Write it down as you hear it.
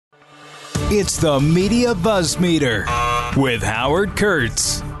It's the Media Buzz Meter with Howard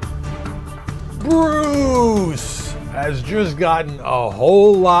Kurtz. Bruce has just gotten a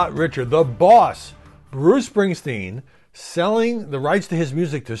whole lot richer. The boss, Bruce Springsteen, selling the rights to his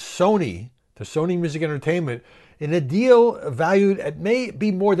music to Sony Music Entertainment, in a deal valued at may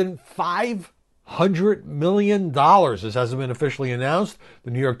be more than $500 million. This hasn't been officially announced.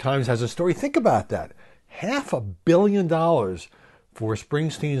 The New York Times has a story. Think about that. $500 million for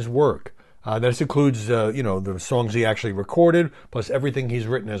Springsteen's work. This includes, the songs he actually recorded, plus everything he's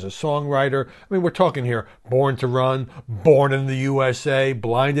written as a songwriter. I mean, we're talking here, Born to Run, Born in the USA,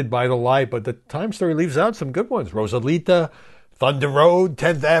 Blinded by the Light, but the Times story leaves out some good ones. Rosalita, Thunder Road,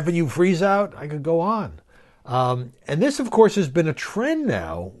 10th Avenue Freeze Out. I could go on. And this, of course, has been a trend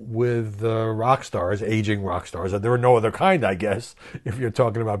now with rock stars, aging rock stars. There are no other kind, I guess, if you're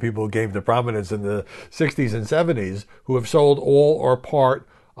talking about people who came to prominence in the 60s and 70s, who have sold all or part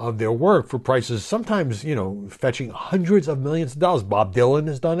of their work for prices sometimes, fetching hundreds of millions of dollars. Bob Dylan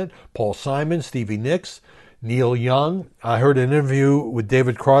has done it, Paul Simon, Stevie Nicks, Neil Young. I heard an interview with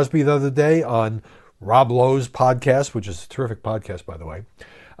David Crosby the other day on Rob Lowe's podcast, which is a terrific podcast, by the way,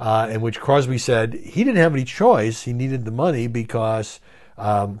 in which Crosby said he didn't have any choice. He needed the money because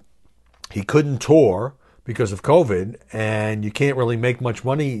he couldn't tour because of COVID, and you can't really make much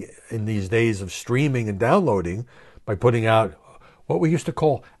money in these days of streaming and downloading by putting out what we used to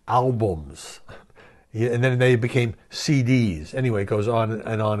call albums. And then they became CDs. Anyway, it goes on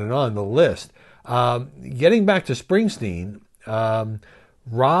and on and on, the list. Getting back to Springsteen,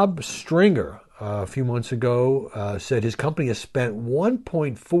 Rob Stringer, a few months ago, said his company has spent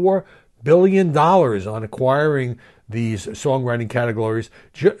 $1.4 billion on acquiring these songwriting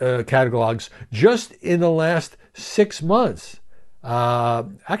catalogs just in the last 6 months.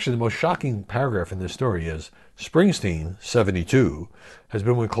 Actually, the most shocking paragraph in this story is Springsteen, 72, has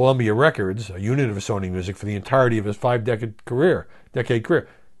been with Columbia Records, a unit of Sony Music, for the entirety of his 5-decade career.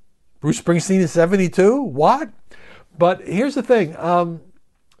 Bruce Springsteen is 72? What? But here's the thing.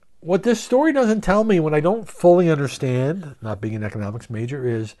 What this story doesn't tell me, when I don't fully understand, not being an economics major,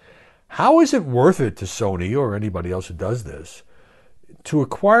 is how is it worth it to Sony or anybody else who does this to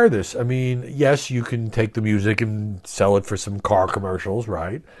acquire this? I mean, yes, you can take the music and sell it for some car commercials,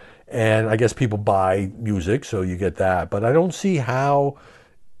 right? And I guess people buy music, so you get that. But I don't see how.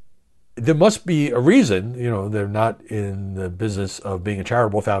 There must be a reason. They're not in the business of being a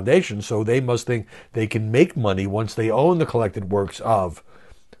charitable foundation, so they must think they can make money once they own the collected works of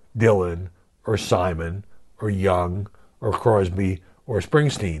Dylan or Simon or Young or Crosby or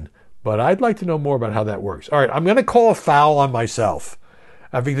Springsteen. But I'd like to know more about how that works. All right, I'm going to call a foul on myself,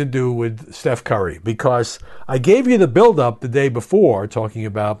 having to do with Steph Curry, because I gave you the build-up the day before talking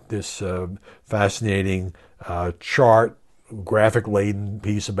about this fascinating chart, graphic-laden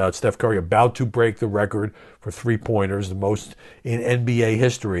piece about Steph Curry about to break the record for three-pointers, the most in NBA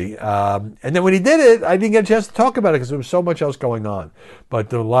history. And then when he did it, I didn't get a chance to talk about it because there was so much else going on.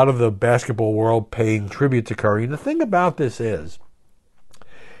 But a lot of the basketball world paying tribute to Curry. And the thing about this is,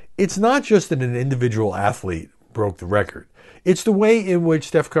 it's not just that an individual athlete broke the record. It's the way in which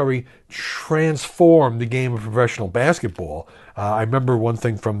Steph Curry transformed the game of professional basketball. I remember one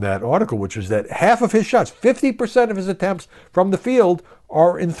thing from that article, which was that half of his shots, 50% of his attempts from the field,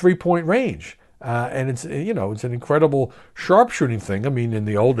 are in three-point range. And it's an incredible sharpshooting thing. I mean, in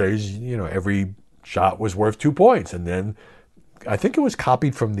the old days, every shot was worth 2 points. And then I think it was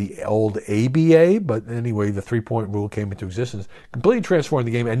copied from the old ABA, but anyway, the three-point rule came into existence, completely transformed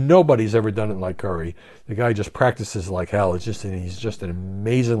the game, and nobody's ever done it like Curry. The guy just practices like hell. He's just an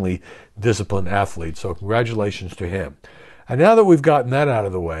amazingly disciplined athlete, so congratulations to him. And now that we've gotten that out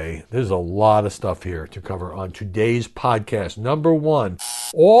of the way, there's a lot of stuff here to cover on today's podcast. Number one,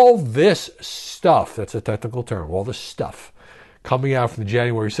 all this stuff, that's a technical term, all this stuff coming out from the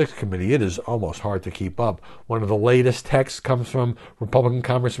January 6th committee, it is almost hard to keep up. One of the latest texts comes from Republican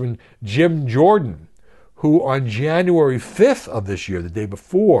Congressman Jim Jordan, who on January 5th of this year, the day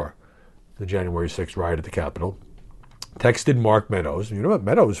before the January 6th riot at the Capitol, texted Mark Meadows. You know what?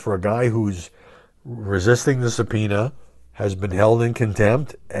 Meadows, for a guy who's resisting the subpoena, has been held in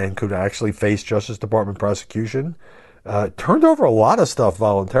contempt and could actually face Justice Department prosecution, turned over a lot of stuff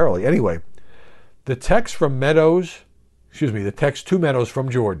voluntarily. Anyway, the text to Meadows from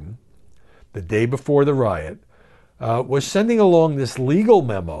Jordan, the day before the riot, was sending along this legal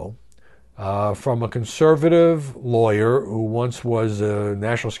memo from a conservative lawyer who once was a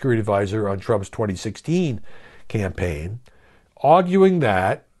national security advisor on Trump's 2016 campaign, arguing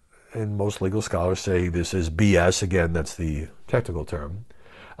that, and most legal scholars say this is BS, again, that's the technical term,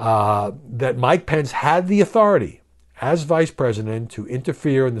 that Mike Pence had the authority as vice president to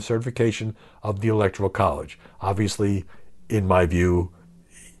interfere in the certification of the Electoral College. Obviously, in my view,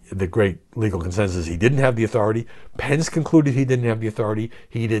 the great legal consensus, he didn't have the authority. Pence concluded he didn't have the authority.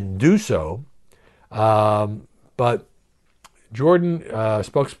 He didn't do so. But Jordan,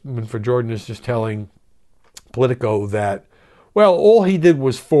 spokesman for Jordan, is just telling Politico that, well, all he did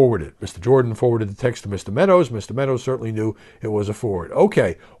was forward it. Mr. Jordan forwarded the text to Mr. Meadows. Mr. Meadows certainly knew it was a forward.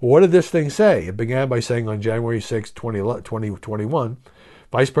 Okay, what did this thing say? It began by saying on January 6, 2021,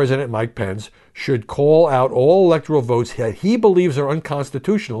 Vice President Mike Pence should call out all electoral votes that he believes are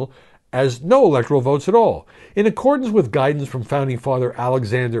unconstitutional as no electoral votes at all, in accordance with guidance from Founding Father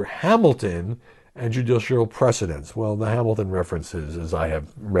Alexander Hamilton and judicial precedents. Well, the Hamilton references, as I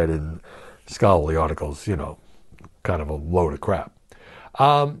have read in scholarly articles, kind of a load of crap.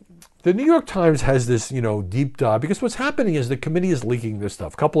 The New York Times has this, deep dive, because what's happening is the committee is leaking this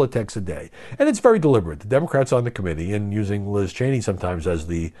stuff, a couple of texts a day, and it's very deliberate. The Democrats on the committee, and using Liz Cheney sometimes as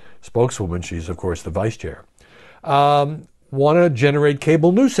the spokeswoman, she's of course the vice chair, want to generate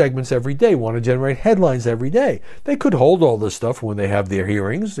cable news segments every day, want to generate headlines every day. They could hold all this stuff when they have their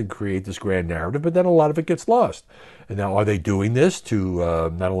hearings and create this grand narrative, but then a lot of it gets lost. And now, are they doing this to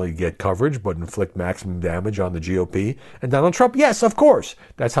not only get coverage, but inflict maximum damage on the GOP and Donald Trump? Yes, of course.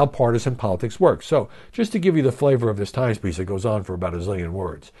 That's how partisan politics works. So, just to give you the flavor of this Times piece, it goes on for about a zillion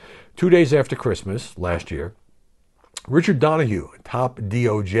words. 2 days after Christmas last year, Richard Donoghue, a top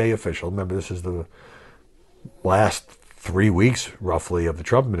DOJ official, remember this is the last 3 weeks, roughly, of the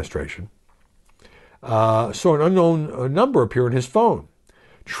Trump administration, saw an unknown number appear on his phone.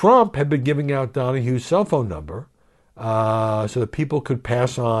 Trump had been giving out Donoghue's cell phone number so that people could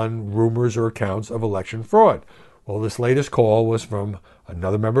pass on rumors or accounts of election fraud. Well, this latest call was from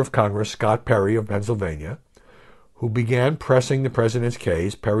another member of Congress, Scott Perry of Pennsylvania, who began pressing the president's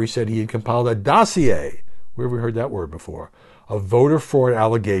case. Perry said he had compiled a dossier, where have we heard that word before, of voter fraud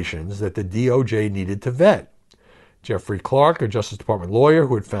allegations that the DOJ needed to vet. Jeffrey Clark, a Justice Department lawyer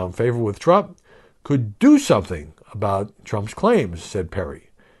who had found favor with Trump, could do something about Trump's claims, said Perry,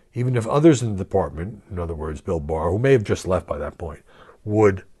 even if others in the department, in other words, Bill Barr, who may have just left by that point,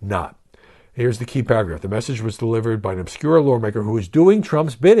 would not. Here's the key paragraph. The message was delivered by an obscure lawmaker who was doing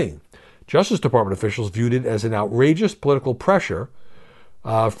Trump's bidding. Justice Department officials viewed it as an outrageous political pressure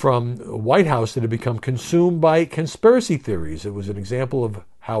from the White House that had become consumed by conspiracy theories. It was an example of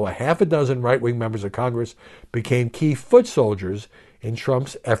how a half a dozen right-wing members of Congress became key foot soldiers in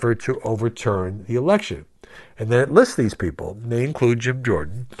Trump's effort to overturn the election. And then it lists these people. They include Jim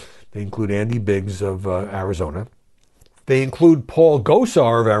Jordan. They include Andy Biggs of Arizona. They include Paul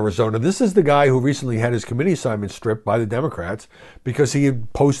Gosar of Arizona. This is the guy who recently had his committee assignment stripped by the Democrats because he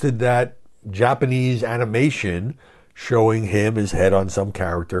had posted that Japanese animation showing him, his head on some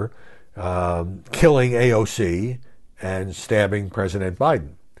character, killing AOC and stabbing President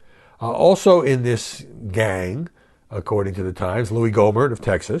Biden. Also in this gang, according to the Times, Louis Gohmert of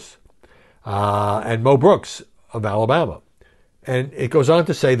Texas and Mo Brooks of Alabama. And it goes on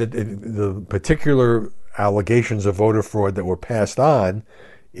to say that the particular allegations of voter fraud that were passed on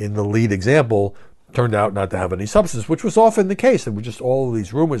in the lead example turned out not to have any substance, which was often the case. There were just all of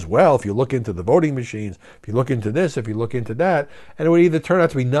these rumors. Well, if you look into the voting machines, if you look into this, if you look into that, and it would either turn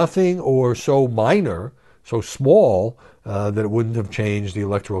out to be nothing or so minor, so small, that it wouldn't have changed the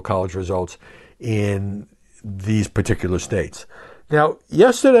Electoral College results in these particular states. Now,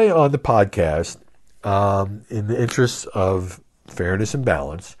 yesterday on the podcast, in the interests of fairness and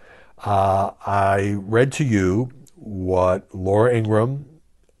balance, I read to you what Laura Ingraham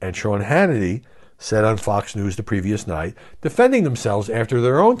and Sean Hannity said on Fox News the previous night, defending themselves after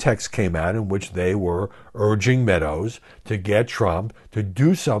their own text came out in which they were urging Meadows to get Trump to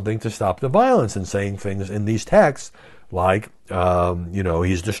do something to stop the violence, and saying things in these texts like,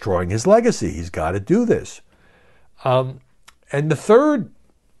 he's destroying his legacy. He's got to do this. And the third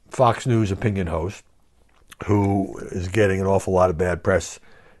Fox News opinion host, who is getting an awful lot of bad press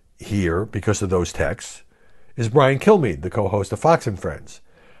here because of those texts, is Brian Kilmeade, the co-host of Fox and Friends.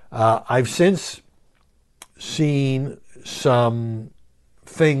 I've since seen some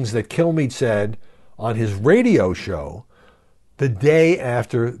things that Kilmeade said on his radio show the day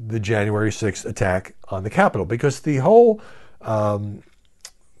after the January 6th attack on the Capitol, because the whole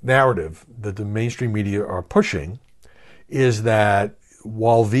narrative that the mainstream media are pushing is that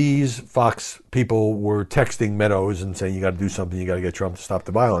while these Fox people were texting Meadows and saying, you got to do something, you got to get Trump to stop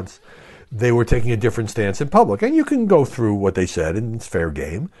the violence, they were taking a different stance in public. And you can go through what they said, and it's fair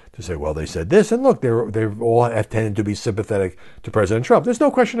game to say, well, they said this, and look, they've all tended to be sympathetic to President Trump. There's no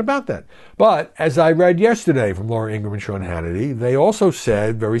question about that. But as I read yesterday from Laura Ingraham and Sean Hannity, they also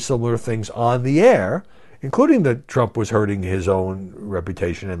said very similar things on the air including that Trump was hurting his own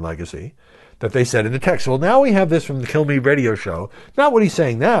reputation and legacy, that they said in the text. Well, now we have this from the Kill Me radio show. Not what he's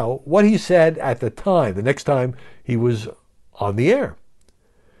saying now, what he said at the time, the next time he was on the air.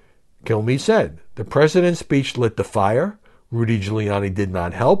 Kilmeade said, the president's speech lit the fire. Rudy Giuliani did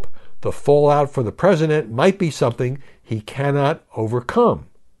not help. The fallout for the president might be something he cannot overcome.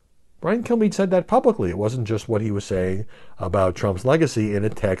 Brian Kilmeade said that publicly. It wasn't just what he was saying about Trump's legacy in a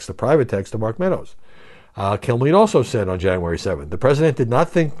text, a private text to Mark Meadows. Kilmeade also said on January 7th, the president did not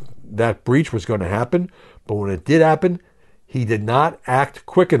think that breach was going to happen, but when it did happen, he did not act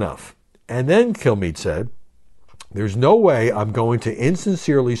quick enough. And then Kilmeade said, there's no way I'm going to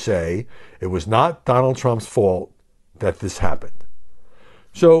insincerely say it was not Donald Trump's fault that this happened.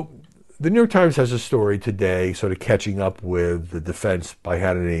 So the New York Times has a story today sort of catching up with the defense by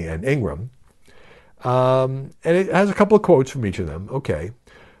Hannity and Ingram. And it has a couple of quotes from each of them. Okay.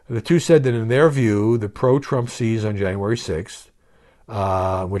 The two said that in their view, the pro-Trump seize on January 6th,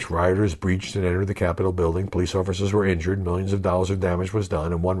 which rioters breached and entered the Capitol building, police officers were injured, millions of dollars of damage was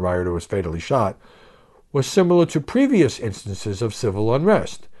done, and one rioter was fatally shot, was similar to previous instances of civil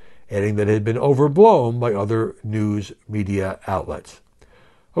unrest, adding that it had been overblown by other news media outlets.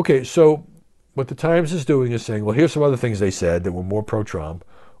 Okay, so what the Times is doing is saying, well, here's some other things they said that were more pro-Trump,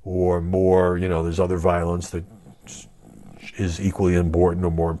 or more, there's other violence that is equally important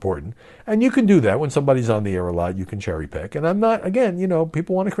or more important. And you can do that when somebody's on the air a lot. You can cherry pick. And I'm not, again,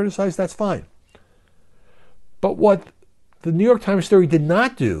 people want to criticize, that's fine. But what the New York Times story did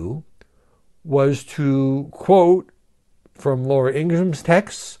not do was to quote from Laura Ingram's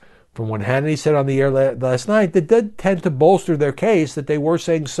texts, from what Hannity said on the air last night, that did tend to bolster their case that they were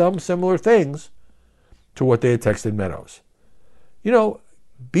saying some similar things to what they had texted Meadows.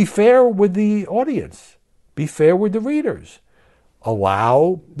 Be fair with the audience. Be fair with the readers.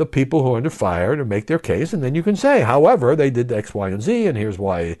 Allow the people who are under fire to make their case, and then you can say, however, they did X, Y, and Z, and here's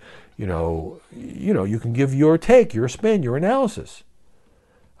why, you can give your take, your spin, your analysis.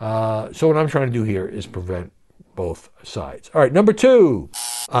 So what I'm trying to do here is prevent both sides. All right, number two.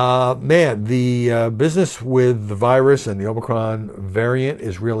 The business with the virus and the Omicron variant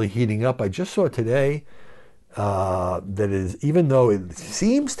is really heating up. I just saw today that is, even though it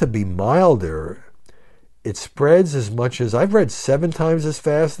seems to be milder, it spreads as much as, I've read 7 times as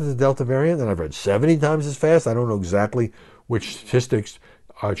fast as the Delta variant, and I've read 70 times as fast. I don't know exactly which statistics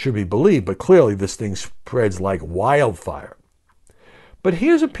should be believed, but clearly this thing spreads like wildfire. But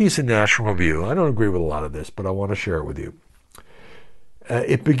here's a piece of National Review. I don't agree with a lot of this, but I want to share it with you.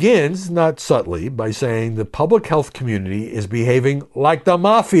 It begins, not subtly, by saying the public health community is behaving like the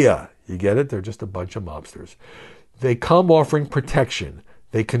mafia. You get it? They're just a bunch of mobsters. They come offering protection.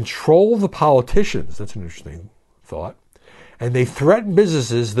 They control the politicians. That's an interesting thought. And they threaten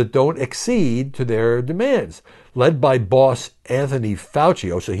businesses that don't accede to their demands. Led by boss Anthony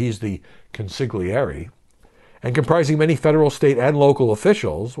Fauci, so he's the consigliere, and comprising many federal, state, and local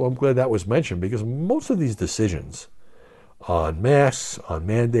officials. Well, I'm glad that was mentioned, because most of these decisions on masks, on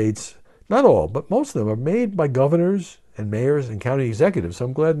mandates, not all, but most of them are made by governors and mayors and county executives. So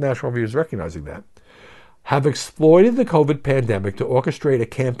I'm glad National Review is recognizing that. Have exploited the COVID pandemic to orchestrate a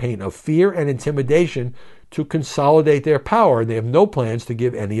campaign of fear and intimidation to consolidate their power. They have no plans to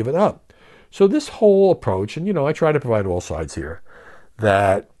give any of it up. So this whole approach, and I try to provide all sides here,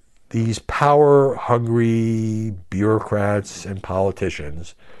 that these power-hungry bureaucrats and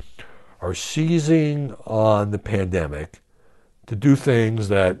politicians are seizing on the pandemic to do things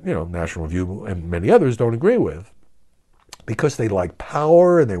that, National Review and many others don't agree with, because they like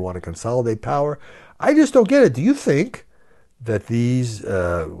power and they want to consolidate power. I just don't get it. Do you think that these,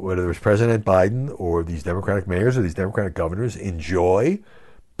 whether it's President Biden or these Democratic mayors or these Democratic governors, enjoy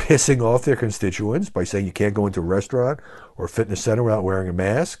pissing off their constituents by saying you can't go into a restaurant or fitness center without wearing a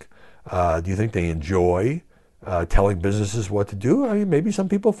mask? Do you think they enjoy telling businesses what to do? I mean, maybe some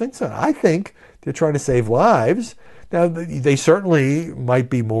people think so. I think they're trying to save lives. Now, they certainly might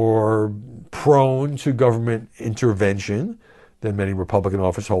be more prone to government intervention than many Republican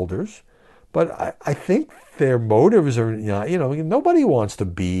office holders. But I think their motives are, nobody wants to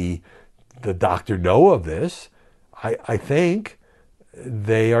be the Dr. No of this. I think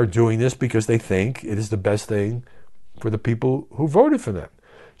they are doing this because they think it is the best thing for the people who voted for them.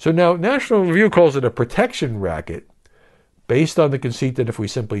 So now National Review calls it a protection racket based on the conceit that if we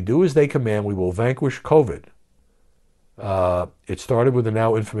simply do as they command, we will vanquish COVID. It started with the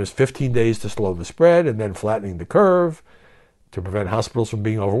now infamous 15 days to slow the spread and then flattening the curve to prevent hospitals from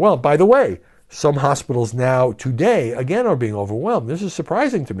being overwhelmed. By the way, some hospitals now today, again, are being overwhelmed. This is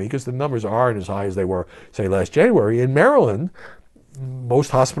surprising to me because the numbers aren't as high as they were, say, last January. In Maryland,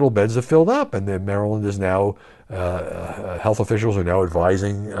 most hospital beds have filled up, and then Maryland is now, health officials are now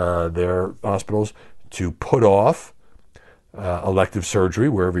advising their hospitals to put off elective surgery,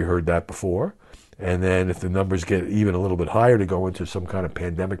 wherever you heard that before. And then if the numbers get even a little bit higher, to go into some kind of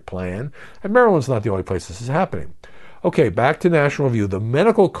pandemic plan. And Maryland's not the only place this is happening. Okay, back to National Review. The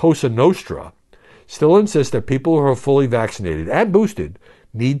medical Cosa Nostra still insists that people who are fully vaccinated and boosted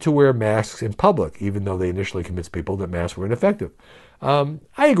need to wear masks in public, even though they initially convinced people that masks were ineffective. I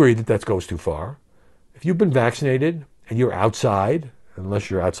agree that goes too far. If you've been vaccinated and you're outside, unless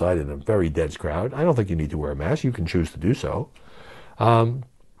you're outside in a very dense crowd, I don't think you need to wear a mask. You can choose to do so.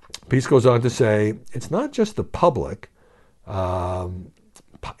 Piece goes on to say, it's not just the public.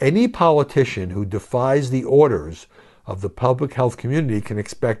 Any politician who defies the orders of the public health community can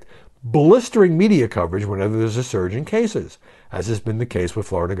expect blistering media coverage whenever there's a surge in cases, as has been the case with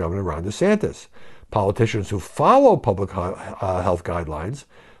Florida Governor Ron DeSantis. Politicians who follow public health guidelines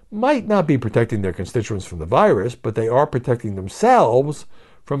might not be protecting their constituents from the virus, but they are protecting themselves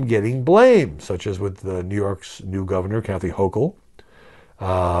from getting blamed, such as with New York's new governor, Kathy Hochul,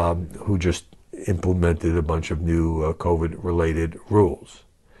 who just implemented a bunch of new COVID-related rules.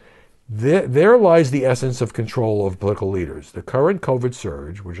 There lies the essence of control of political leaders. The current COVID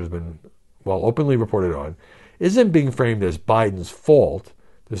surge, which has been openly reported on, isn't being framed as Biden's fault.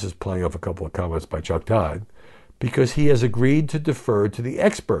 This is playing off a couple of comments by Chuck Todd, because he has agreed to defer to the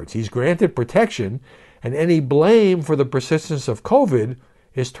experts. He's granted protection, and any blame for the persistence of COVID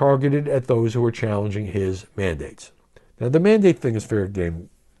is targeted at those who are challenging his mandates. Now, the mandate thing is fair game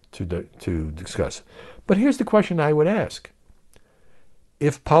to discuss. But here's the question I would ask.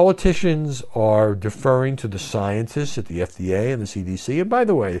 If politicians are deferring to the scientists at the FDA and the CDC, and by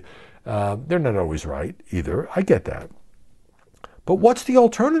the way, they're not always right either, I get that. But what's the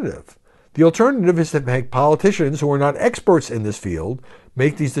alternative? The alternative is to make politicians who are not experts in this field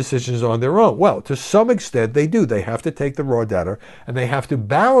make these decisions on their own. Well, to some extent they do. They have to take the raw data and they have to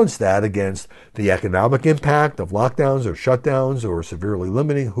balance that against the economic impact of lockdowns or shutdowns or severely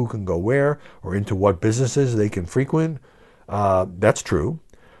limiting who can go where or into what businesses they can frequent. That's true.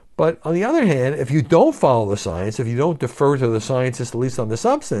 But on the other hand, if you don't follow the science, if you don't defer to the scientists, at least on the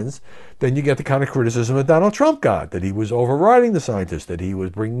substance, then you get the kind of criticism that Donald Trump got, that he was overriding the scientists, that he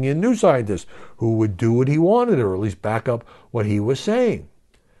was bringing in new scientists who would do what he wanted or at least back up what he was saying.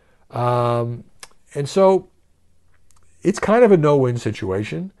 And so it's kind of a no-win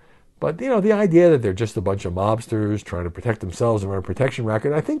situation. But, the idea that they're just a bunch of mobsters trying to protect themselves and run a protection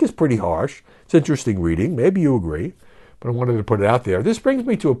racket, I think is pretty harsh. It's interesting reading. Maybe you agree. But I wanted to put it out there. This brings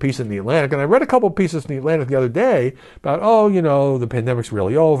me to a piece in The Atlantic, and I read a couple of pieces in The Atlantic the other day about, the pandemic's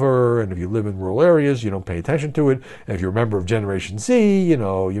really over, and if you live in rural areas, you don't pay attention to it, and if you're a member of Generation Z,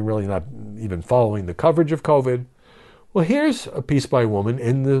 you're really not even following the coverage of COVID. Well, here's a piece by a woman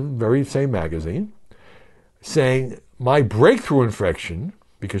in the very same magazine saying, my breakthrough infection,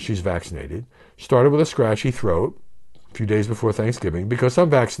 because she's vaccinated, started with a scratchy throat a few days before Thanksgiving. Because I'm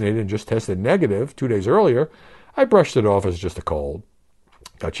vaccinated and just tested negative 2 days earlier, I brushed it off as just a cold.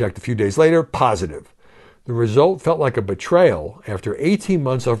 Got checked a few days later, positive. The result felt like a betrayal after 18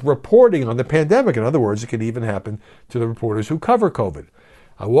 months of reporting on the pandemic. In other words, it could even happen to the reporters who cover COVID.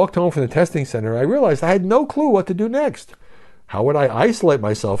 I walked home from the testing center. I realized I had no clue what to do next. How would I isolate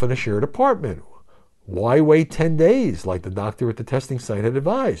myself in a shared apartment? Why wait 10 days like the doctor at the testing site had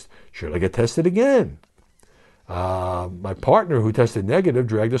advised? Should I get tested again? My partner, who tested negative,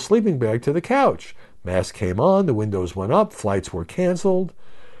 dragged a sleeping bag to the couch. Mask came on, the windows went up, flights were canceled.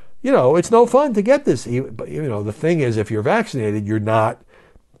 It's no fun to get this. But, the thing is, if you're vaccinated, you're not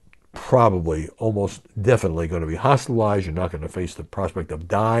probably, almost definitely going to be hospitalized. You're not going to face the prospect of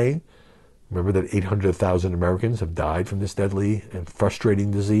dying. Remember that 800,000 Americans have died from this deadly and frustrating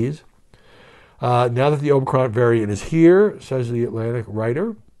disease. Now that the Omicron variant is here, says the Atlantic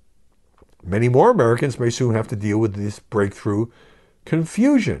writer, many more Americans may soon have to deal with this breakthrough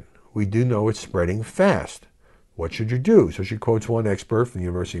confusion. We do know it's spreading fast. What should you do? So she quotes one expert from the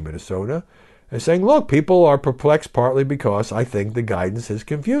University of Minnesota as saying, look, people are perplexed partly because I think the guidance is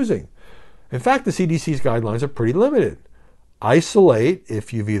confusing. In fact, the CDC's guidelines are pretty limited. Isolate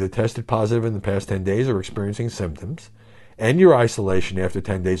if you've either tested positive in the past 10 days or experiencing symptoms. End your isolation after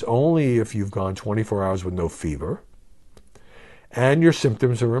 10 days only if you've gone 24 hours with no fever and your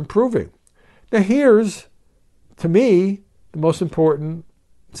symptoms are improving. Now here's, to me, the most important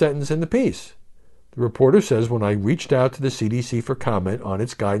sentence in the piece. The reporter says, when I reached out to the CDC for comment on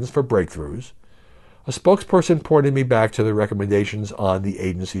its guidance for breakthroughs, a spokesperson pointed me back to the recommendations on the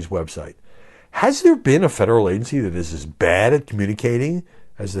agency's website. Has there been a federal agency that is as bad at communicating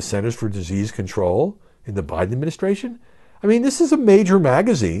as the Centers for Disease Control in the Biden administration? I mean, this is a major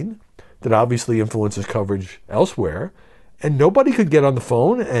magazine that obviously influences coverage elsewhere, and nobody could get on the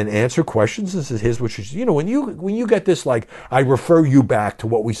phone and answer questions. This is his, which is, when you get this, like, I refer you back to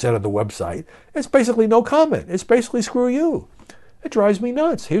what we said on the website, it's basically no comment. It's basically screw you. It drives me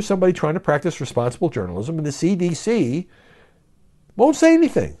nuts. Here's somebody trying to practice responsible journalism, and the CDC won't say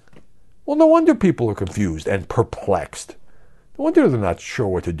anything. Well, no wonder people are confused and perplexed. No wonder they're not sure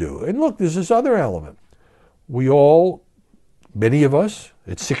what to do. And look, there's this other element. Many of us,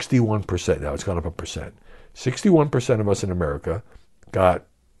 it's 61% now, it's gone up a percent. 61% of us in America got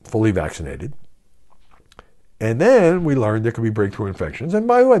fully vaccinated. And then we learned there could be breakthrough infections. And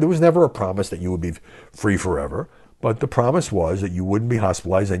by the way, there was never a promise that you would be free forever. But the promise was that you wouldn't be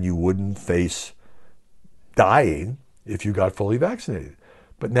hospitalized and you wouldn't face dying if you got fully vaccinated.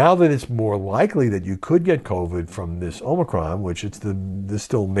 But now that it's more likely that you could get COVID from this Omicron, which there's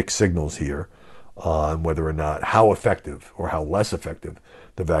still mixed signals here on whether or not how effective or how less effective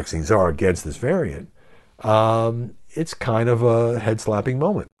the vaccines are against this variant, it's kind of a head-slapping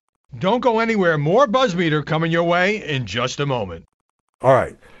moment. Don't go anywhere. More BuzzMeter coming your way in just a moment. All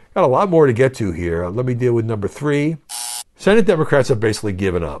right. Got a lot more to get to here. Let me deal with number 3. Senate Democrats have basically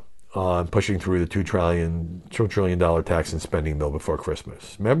given up on pushing through the $2 trillion tax and spending bill before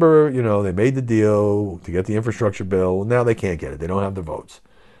Christmas. Remember, they made the deal to get the infrastructure bill. Now they can't get it. They don't have the votes.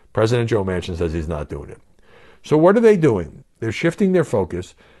 President Joe Manchin says he's not doing it. So what are they doing? They're shifting their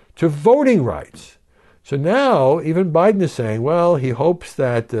focus to voting rights. So now even Biden is saying, well, he hopes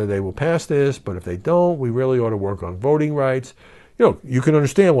that they will pass this, but if they don't, we really ought to work on voting rights. You can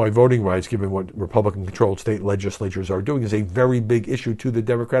understand why voting rights, given what Republican-controlled state legislatures are doing, is a very big issue to the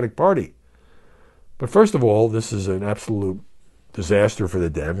Democratic Party. But first of all, this is an absolute disaster for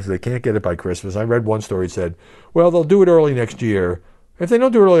the Dems. They can't get it by Christmas. I read one story that said, well, they'll do it early next year. If they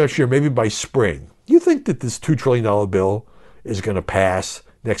don't do it early next year, maybe by spring. Do you think that this $2 trillion bill is going to pass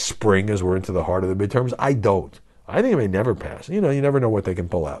next spring as we're into the heart of the midterms? I don't. I think it may never pass. You never know what they can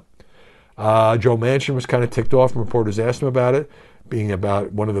pull out. Joe Manchin was kind of ticked off when reporters asked him about it, being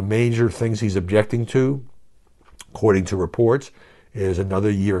about one of the major things he's objecting to, according to reports, is another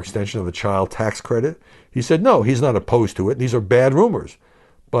year extension of the child tax credit. He said, no, he's not opposed to it. These are bad rumors.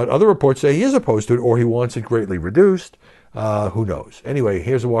 But other reports say he is opposed to it or he wants it greatly reduced. Who knows? Anyway,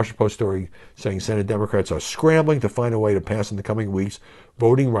 here's a Washington Post story saying Senate Democrats are scrambling to find a way to pass in the coming weeks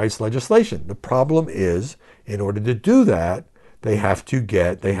voting rights legislation. The problem is, in order to do that, they have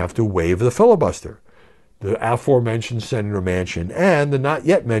to waive the filibuster. The aforementioned Senator Manchin and the not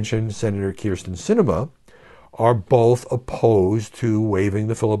yet mentioned Senator Kyrsten Sinema are both opposed to waiving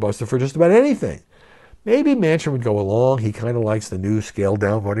the filibuster for just about anything. Maybe Manchin would go along. He kind of likes the new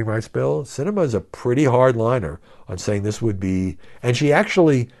scaled-down voting rights bill. Sinema is a pretty hard-liner on saying this would be, and she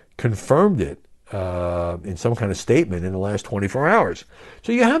actually confirmed it in some kind of statement in the last 24 hours.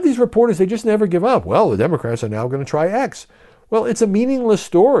 So you have these reporters, they just never give up. Well, the Democrats are now going to try X. Well, it's a meaningless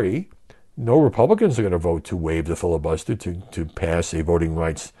story. No Republicans are going to vote to waive the filibuster to pass a voting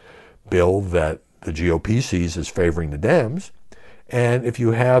rights bill that the GOP sees as favoring the Dems. And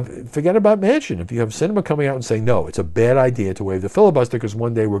forget about Manchin. If you have Sinema coming out and saying, no, it's a bad idea to waive the filibuster because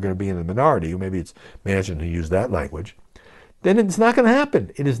one day we're going to be in the minority, or maybe it's Manchin who used that language, then it's not going to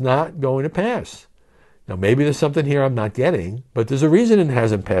happen. It is not going to pass. Now, maybe there's something here I'm not getting, but there's a reason it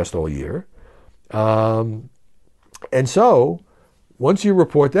hasn't passed all year. And so, once you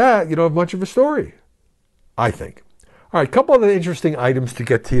report that, you don't have much of a story, I think. All right, a couple of interesting items to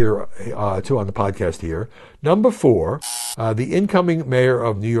get to on the podcast here. Number 4, the incoming mayor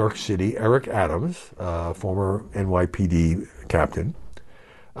of New York City, Eric Adams, former NYPD captain.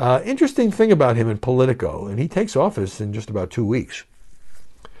 Interesting thing about him in Politico, and he takes office in just about 2 weeks,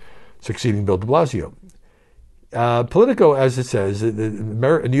 succeeding Bill de Blasio. Politico, as it says,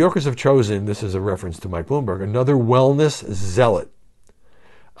 New Yorkers have chosen, this is a reference to Mike Bloomberg, another wellness zealot.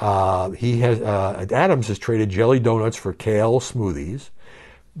 Adams has traded jelly donuts for kale smoothies.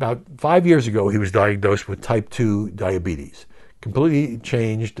 About 5 years ago, he was diagnosed with type 2 diabetes. Completely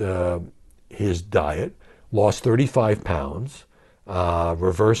changed his diet, lost 35 pounds,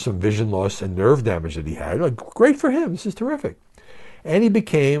 reversed some vision loss and nerve damage that he had. Great for him. This is terrific. And he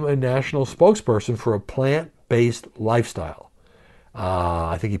became a national spokesperson for a plant-based lifestyle.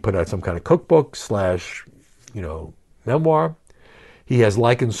 I think he put out some kind of cookbook / memoir. He has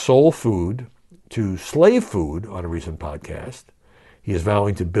likened soul food to slave food on a recent podcast. He is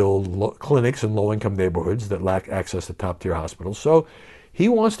vowing to build clinics in low-income neighborhoods that lack access to top-tier hospitals. So he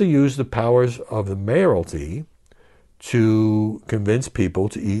wants to use the powers of the mayoralty to convince people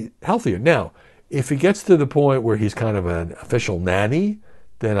to eat healthier. Now, if he gets to the point where he's kind of an official nanny,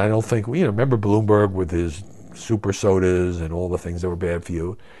 then I don't think, remember Bloomberg with his super sodas and all the things that were bad for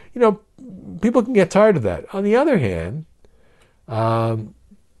you. You know, people can get tired of that. On the other hand,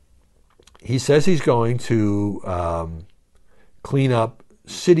 he says he's going to clean up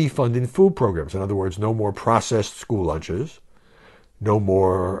city-funded food programs. In other words, no more processed school lunches. No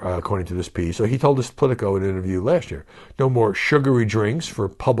more, according to this piece. So he told us Politico in an interview last year. No more sugary drinks for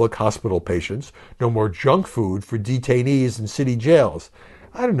public hospital patients. No more junk food for detainees in city jails.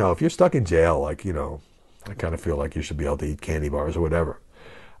 I don't know. If you're stuck in jail, like, you know, I kind of feel like you should be able to eat candy bars or whatever.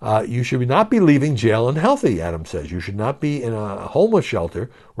 You should not be leaving jail unhealthy, Adams says. You should not be in a homeless shelter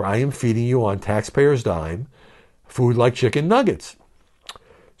where I am feeding you on taxpayers' dime food like chicken nuggets.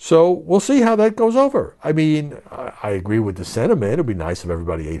 So we'll see how that goes over. I mean, I agree with the sentiment. It would be nice if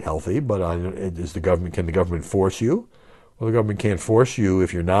everybody ate healthy, but can the government force you? Well, the government can't force you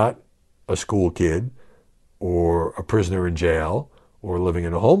if you're not a school kid or a prisoner in jail or living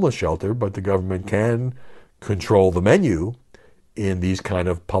in a homeless shelter, but the government can control the menu in these kind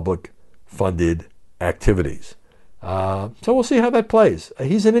of public-funded activities. So we'll see how that plays.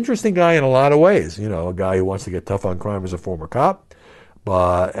 He's an interesting guy in a lot of ways. You know, a guy who wants to get tough on crime as a former cop.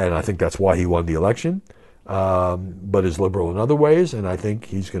 And I think that's why he won the election, but is liberal in other ways. And I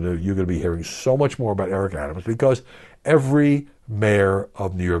think you're going to be hearing so much more about Eric Adams because every mayor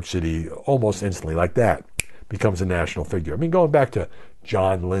of New York City, almost instantly like that, becomes a national figure. I mean, going back to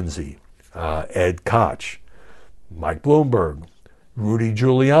John Lindsay, Ed Koch, Mike Bloomberg, Rudy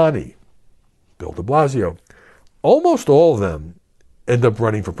Giuliani, Bill de Blasio, almost all of them end up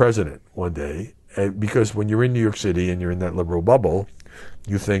running for president one day. Because when you're in New York City and you're in that liberal bubble,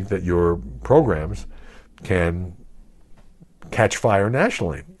 you think that your programs can catch fire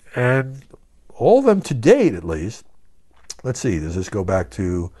nationally. And all of them to date, at least, let's see, does this go back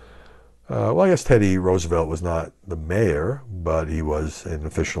to, I guess Teddy Roosevelt was not the mayor, but he was an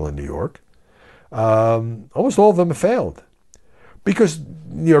official in New York. Almost all of them have failed. Because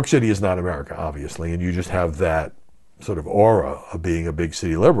New York City is not America, obviously, and you just have that sort of aura of being a big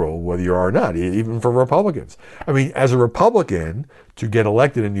city liberal, whether you are or not, even for Republicans. I mean, as a Republican, to get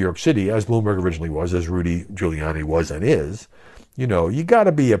elected in New York City, as Bloomberg originally was, as Rudy Giuliani was and is, you know, you got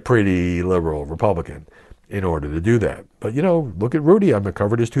to be a pretty liberal Republican in order to do that. But, you know, look at Rudy. I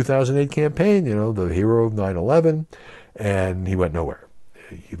covered his 2008 campaign, you know, the hero of 9/11, and he went nowhere.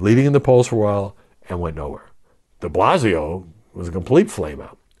 He leading in the polls for a while and went nowhere. De Blasio was a complete flame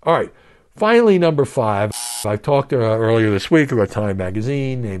out. All right. Finally, number 5, I talked earlier this week about Time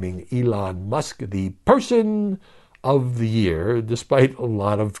Magazine naming Elon Musk the person of the year, despite a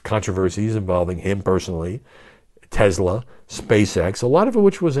lot of controversies involving him personally, Tesla, SpaceX, a lot of it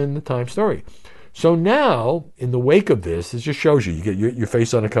which was in the Time story. So now, in the wake of this, it just shows you get your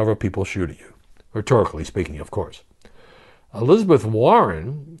face on the cover, people shoot at you. Rhetorically speaking, of course. Elizabeth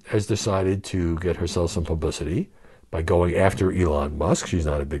Warren has decided to get herself some publicity by going after Elon Musk. She's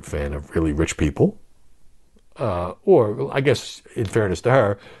not a big fan of really rich people. Or, I guess, in fairness to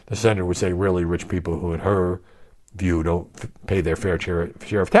her, the senator would say really rich people who, in her view, don't pay their fair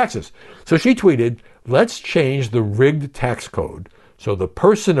share of taxes. So she tweeted, let's change the rigged tax code so the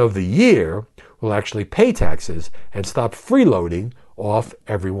person of the year will actually pay taxes and stop freeloading off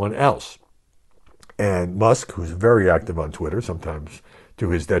everyone else. And Musk, who's very active on Twitter, sometimes to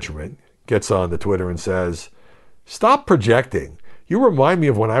his detriment, gets on the Twitter and says, stop projecting. You remind me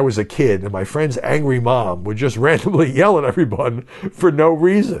of when I was a kid and my friend's angry mom would just randomly yell at everyone for no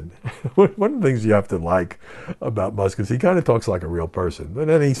reason. One of the things you have to like about Musk is he kind of talks like a real person. And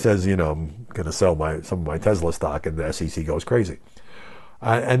then he says, you know, I'm going to sell some of my Tesla stock, and the SEC goes crazy.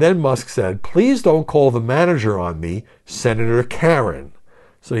 And then Musk said, please don't call the manager on me, Senator Karen.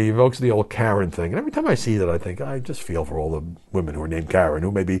 So he evokes the old Karen thing. And every time I see that, I think, I just feel for all the women who are named Karen, who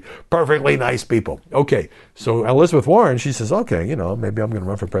may be perfectly nice people. Okay, so Elizabeth Warren, she says, okay, you know, maybe I'm going to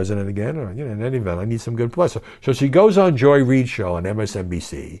run for president again. Or, you know, in any event, I need some good press. So she goes on Joy Reid's show on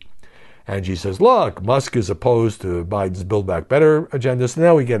MSNBC, and she says, look, Musk is opposed to Biden's Build Back Better agenda. So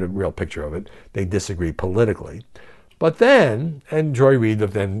now we get a real picture of it. They disagree politically. But then, and Joy Reid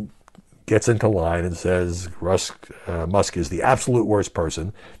then gets into line and says Musk is the absolute worst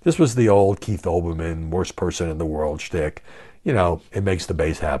person. This was the old Keith Olbermann, worst person in the world shtick. You know, it makes the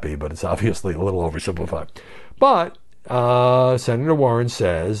base happy, but it's obviously a little oversimplified. But Senator Warren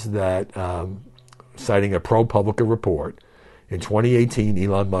says that, citing a ProPublica report, in 2018,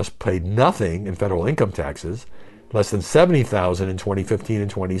 Elon Musk paid nothing in federal income taxes, less than $70,000 in 2015 and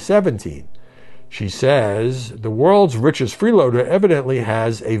 2017. She says the world's richest freeloader evidently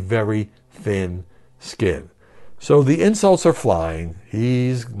has a very thin skin. So the insults are flying.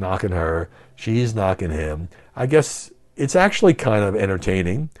 He's knocking her. She's knocking him. I guess it's actually kind of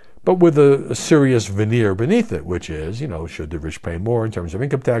entertaining, but with a serious veneer beneath it, which is, should the rich pay more in terms of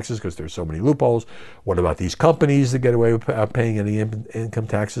income taxes because there's so many loopholes? What about these companies that get away with paying any income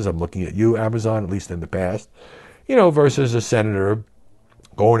taxes? I'm looking at you, Amazon, at least in the past, versus a senator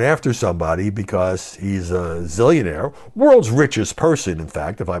going after somebody because he's a zillionaire, world's richest person, in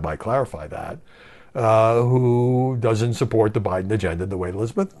fact, if I might clarify that, who doesn't support the Biden agenda the way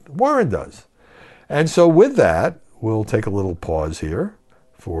Elizabeth Warren does. And so with that, we'll take a little pause here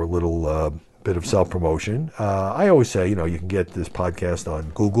for a little bit of self-promotion. I always say, you can get this podcast on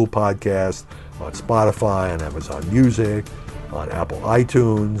Google Podcasts, on Spotify, on Amazon Music, on Apple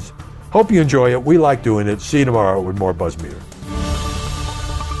iTunes. Hope you enjoy it. We like doing it. See you tomorrow with more BuzzMeter.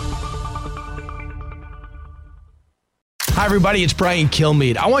 Hi, everybody. It's Brian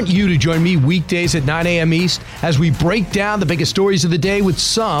Kilmeade. I want you to join me weekdays at 9 a.m. East as we break down the biggest stories of the day with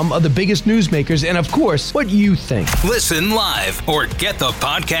some of the biggest newsmakers and, of course, what you think. Listen live or get the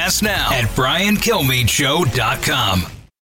podcast now at BrianKilmeadeShow.com.